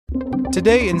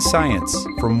Today in Science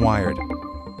from Wired.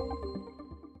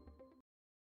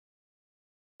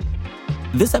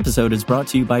 This episode is brought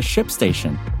to you by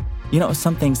ShipStation. You know,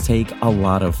 some things take a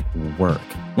lot of work,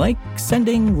 like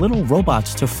sending little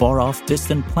robots to far-off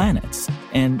distant planets.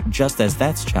 And just as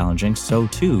that's challenging, so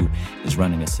too is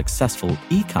running a successful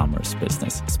e-commerce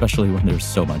business, especially when there's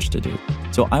so much to do.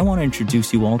 So I want to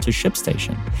introduce you all to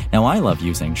ShipStation. Now, I love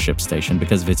using ShipStation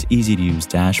because of its easy-to-use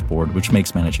dashboard, which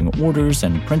makes managing orders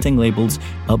and printing labels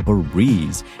a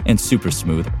breeze and super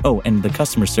smooth. Oh, and the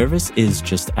customer service is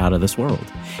just out of this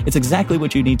world. It's exactly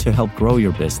what you need to help grow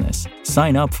your business.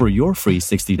 Sign up for your free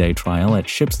 60-day trial at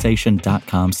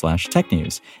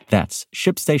shipstation.com/technews. That's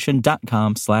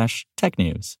shipstation.com/technews.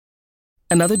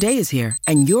 Another day is here,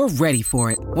 and you're ready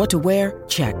for it. What to wear?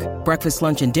 Check. Breakfast,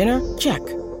 lunch, and dinner? Check.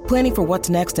 Planning for what's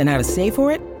next and how to save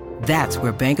for it? That's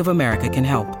where Bank of America can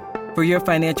help. For your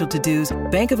financial to-dos,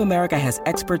 Bank of America has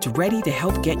experts ready to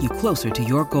help get you closer to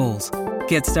your goals.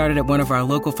 Get started at one of our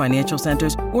local financial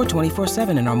centers or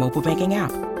 24/7 in our mobile banking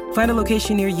app. Find a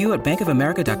location near you at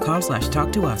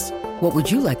bankofamerica.com/talktous. What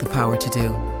would you like the power to do?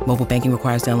 Mobile banking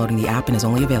requires downloading the app and is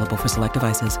only available for select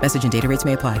devices. Message and data rates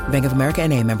may apply. Bank of America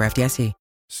N.A., member FDIC.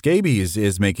 Scabies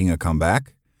is making a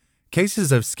comeback.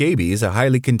 Cases of scabies, a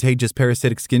highly contagious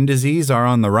parasitic skin disease, are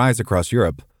on the rise across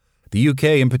Europe. The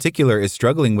UK in particular is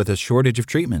struggling with a shortage of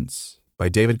treatments. By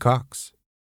David Cox.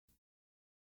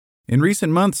 In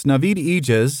recent months, Navid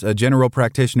Ijaz, a general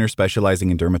practitioner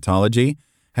specializing in dermatology,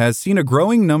 has seen a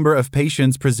growing number of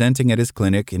patients presenting at his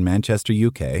clinic in Manchester,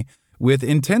 UK, with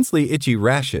intensely itchy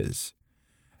rashes.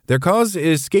 Their cause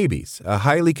is scabies, a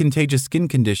highly contagious skin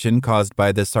condition caused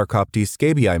by the Sarcoptes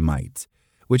scabii mite,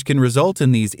 which can result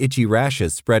in these itchy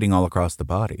rashes spreading all across the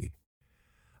body.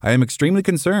 I am extremely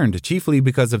concerned, chiefly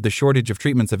because of the shortage of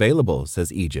treatments available,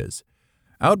 says Ijaz.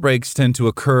 Outbreaks tend to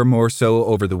occur more so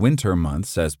over the winter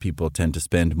months, as people tend to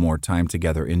spend more time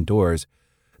together indoors.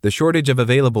 The shortage of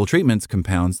available treatments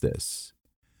compounds this.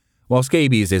 While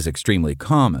scabies is extremely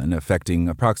common, affecting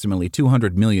approximately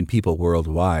 200 million people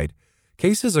worldwide,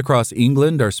 cases across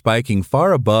England are spiking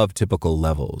far above typical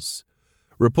levels.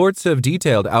 Reports have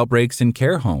detailed outbreaks in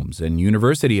care homes and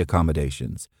university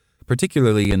accommodations,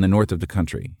 particularly in the north of the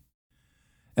country.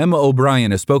 Emma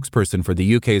O'Brien, a spokesperson for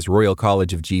the UK's Royal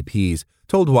College of GPs,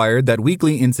 told Wired that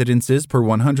weekly incidences per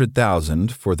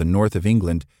 100,000 for the north of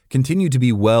England continue to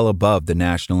be well above the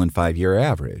national and 5-year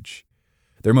average.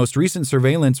 Their most recent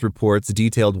surveillance reports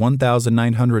detailed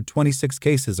 1,926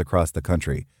 cases across the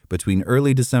country between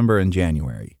early December and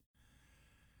January.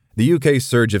 The UK's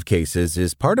surge of cases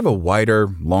is part of a wider,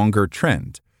 longer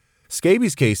trend.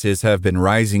 Scabies cases have been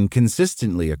rising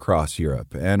consistently across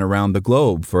Europe and around the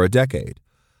globe for a decade.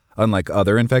 Unlike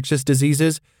other infectious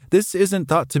diseases, this isn't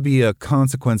thought to be a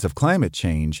consequence of climate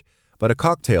change, but a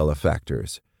cocktail of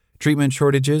factors: treatment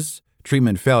shortages,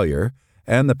 treatment failure,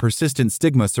 and the persistent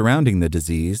stigma surrounding the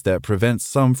disease that prevents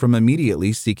some from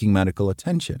immediately seeking medical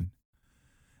attention.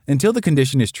 Until the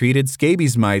condition is treated,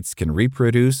 scabies mites can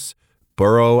reproduce,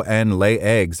 burrow, and lay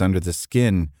eggs under the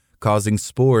skin, causing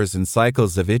spores and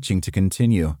cycles of itching to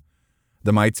continue.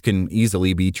 The mites can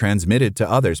easily be transmitted to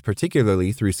others,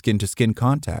 particularly through skin-to-skin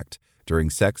contact,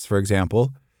 during sex, for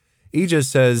example. Ijaz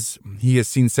says he has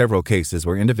seen several cases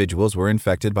where individuals were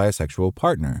infected by a sexual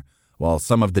partner, while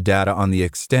some of the data on the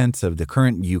extent of the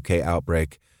current UK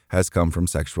outbreak has come from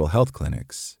sexual health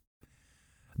clinics.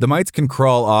 The mites can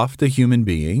crawl off the human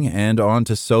being and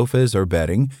onto sofas or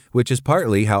bedding, which is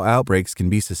partly how outbreaks can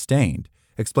be sustained,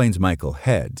 explains Michael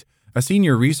Head, a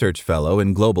senior research fellow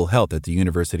in global health at the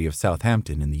University of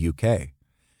Southampton in the UK.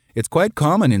 It's quite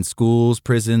common in schools,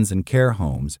 prisons, and care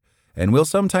homes, and we'll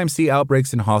sometimes see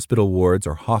outbreaks in hospital wards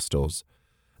or hostels.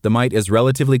 The mite is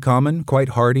relatively common, quite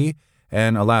hardy,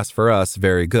 and alas for us,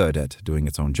 very good at doing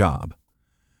its own job.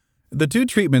 The two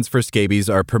treatments for scabies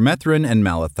are permethrin and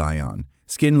malathion,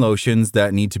 skin lotions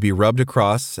that need to be rubbed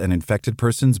across an infected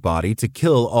person's body to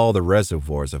kill all the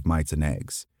reservoirs of mites and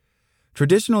eggs.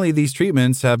 Traditionally, these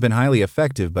treatments have been highly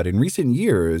effective, but in recent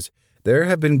years, there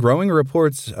have been growing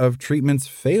reports of treatments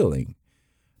failing.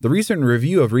 The recent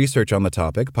review of research on the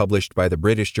topic, published by the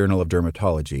British Journal of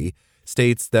Dermatology,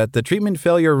 states that the treatment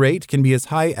failure rate can be as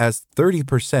high as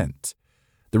 30%.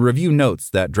 The review notes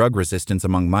that drug resistance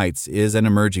among mites is an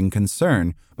emerging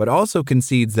concern, but also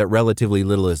concedes that relatively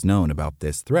little is known about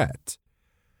this threat.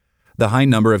 The high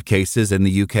number of cases in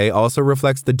the UK also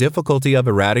reflects the difficulty of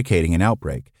eradicating an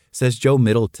outbreak, says Joe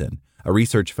Middleton, a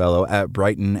research fellow at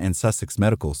Brighton and Sussex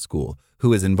Medical School,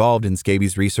 who is involved in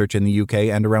scabies research in the UK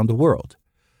and around the world.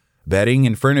 Bedding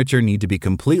and furniture need to be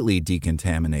completely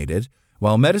decontaminated,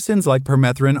 while medicines like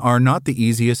permethrin are not the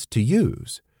easiest to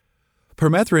use.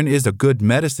 Permethrin is a good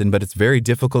medicine, but it's very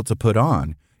difficult to put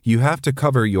on. You have to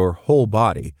cover your whole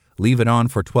body, leave it on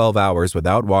for 12 hours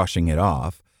without washing it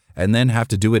off, and then have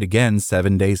to do it again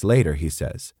 7 days later, he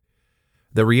says.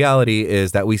 The reality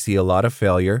is that we see a lot of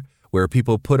failure where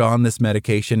people put on this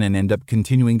medication and end up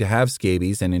continuing to have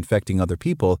scabies and infecting other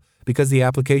people because the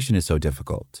application is so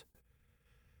difficult.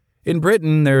 In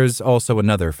Britain, there's also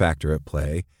another factor at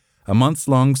play, a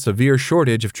months-long severe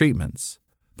shortage of treatments.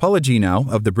 Paula Genow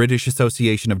of the British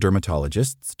Association of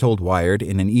Dermatologists told Wired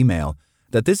in an email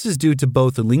that this is due to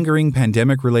both lingering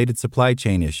pandemic-related supply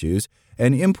chain issues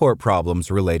and import problems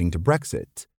relating to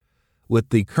Brexit. With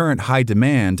the current high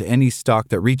demand, any stock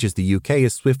that reaches the UK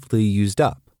is swiftly used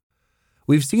up.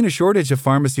 We've seen a shortage of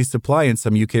pharmacy supply in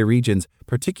some UK regions,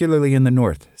 particularly in the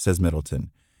north, says Middleton.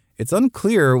 It's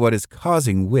unclear what is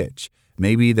causing which.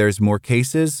 Maybe there's more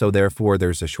cases, so therefore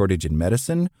there's a shortage in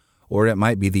medicine, or it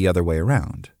might be the other way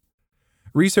around.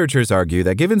 Researchers argue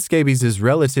that given scabies'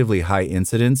 relatively high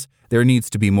incidence, there needs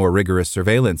to be more rigorous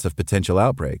surveillance of potential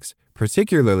outbreaks,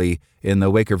 particularly in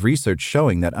the wake of research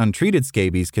showing that untreated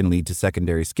scabies can lead to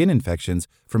secondary skin infections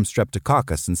from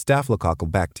streptococcus and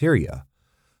staphylococcal bacteria.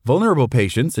 Vulnerable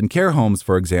patients in care homes,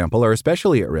 for example, are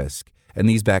especially at risk, and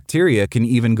these bacteria can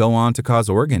even go on to cause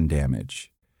organ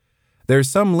damage. There's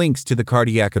some links to the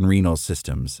cardiac and renal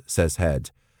systems, says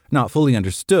Head. Not fully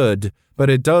understood, but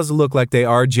it does look like they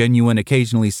are genuine,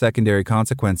 occasionally secondary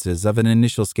consequences of an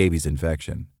initial scabies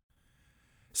infection.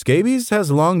 Scabies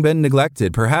has long been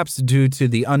neglected, perhaps due to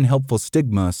the unhelpful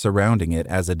stigma surrounding it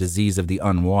as a disease of the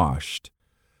unwashed.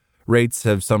 Rates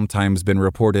have sometimes been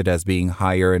reported as being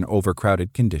higher in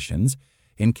overcrowded conditions,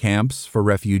 in camps for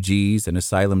refugees and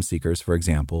asylum seekers, for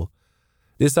example.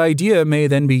 This idea may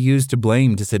then be used to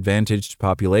blame disadvantaged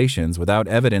populations without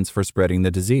evidence for spreading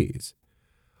the disease.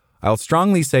 I'll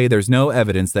strongly say there's no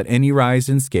evidence that any rise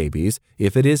in scabies,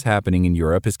 if it is happening in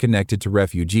Europe, is connected to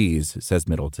refugees, says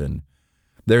Middleton.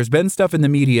 There's been stuff in the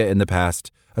media in the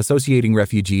past associating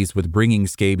refugees with bringing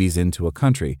scabies into a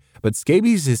country, but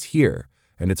scabies is here,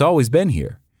 and it's always been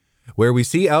here. Where we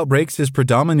see outbreaks is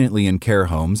predominantly in care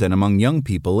homes and among young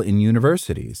people in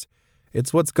universities.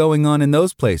 It's what's going on in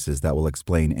those places that will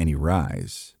explain any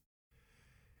rise.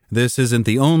 This isn't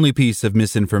the only piece of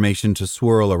misinformation to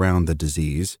swirl around the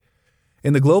disease.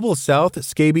 In the global south,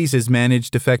 scabies is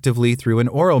managed effectively through an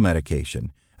oral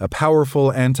medication, a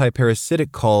powerful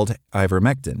antiparasitic called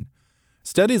ivermectin.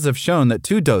 Studies have shown that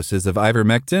 2 doses of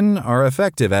ivermectin are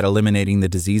effective at eliminating the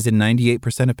disease in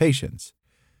 98% of patients.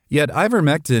 Yet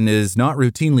ivermectin is not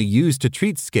routinely used to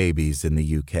treat scabies in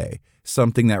the UK,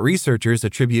 something that researchers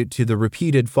attribute to the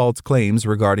repeated false claims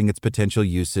regarding its potential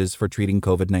uses for treating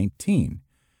COVID-19.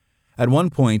 At one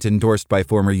point, endorsed by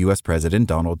former U.S. President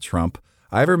Donald Trump,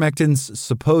 ivermectin's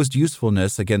supposed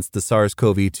usefulness against the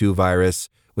SARS-CoV-2 virus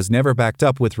was never backed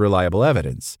up with reliable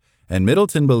evidence, and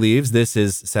Middleton believes this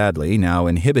is, sadly, now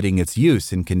inhibiting its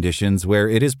use in conditions where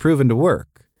it is proven to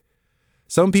work.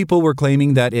 Some people were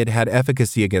claiming that it had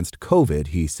efficacy against COVID,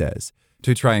 he says.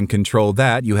 To try and control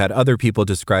that, you had other people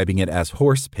describing it as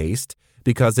horse paste,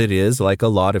 because it is, like a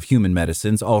lot of human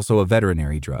medicines, also a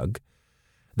veterinary drug.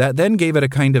 That then gave it a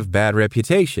kind of bad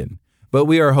reputation, but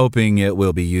we are hoping it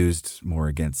will be used more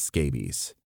against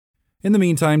scabies. In the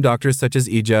meantime, doctors such as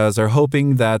Ijaz are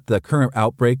hoping that the current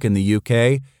outbreak in the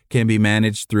UK can be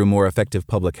managed through more effective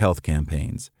public health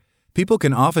campaigns. People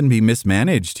can often be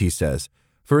mismanaged, he says.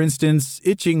 For instance,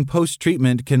 itching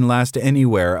post-treatment can last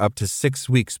anywhere up to 6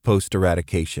 weeks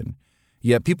post-eradication.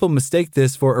 Yet people mistake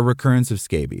this for a recurrence of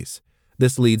scabies.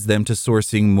 This leads them to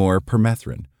sourcing more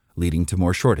permethrin, leading to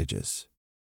more shortages.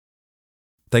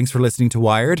 Thanks for listening to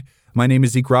Wired. My name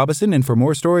is Zeke Robison, and for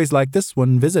more stories like this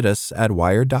one, visit us at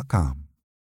wired.com.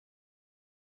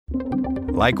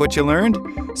 Like what you learned?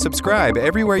 Subscribe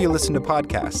everywhere you listen to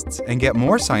podcasts and get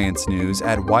more science news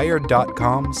at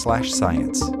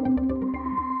wired.com/science.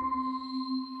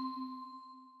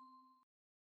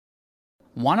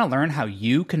 Want to learn how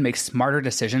you can make smarter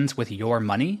decisions with your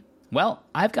money? Well,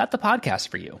 I've got the podcast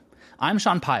for you. I'm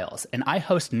Sean Piles, and I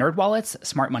host NerdWallet's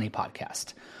Smart Money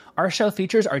Podcast. Our show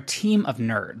features our team of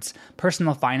nerds,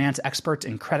 personal finance experts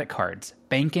in credit cards,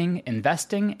 banking,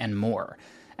 investing, and more.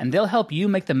 And they'll help you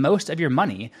make the most of your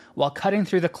money while cutting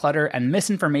through the clutter and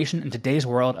misinformation in today's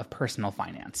world of personal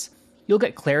finance. You'll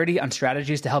get clarity on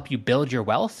strategies to help you build your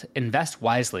wealth, invest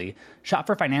wisely, shop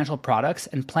for financial products,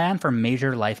 and plan for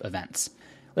major life events.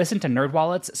 Listen to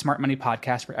NerdWallet's Smart Money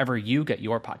Podcast wherever you get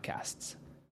your podcasts.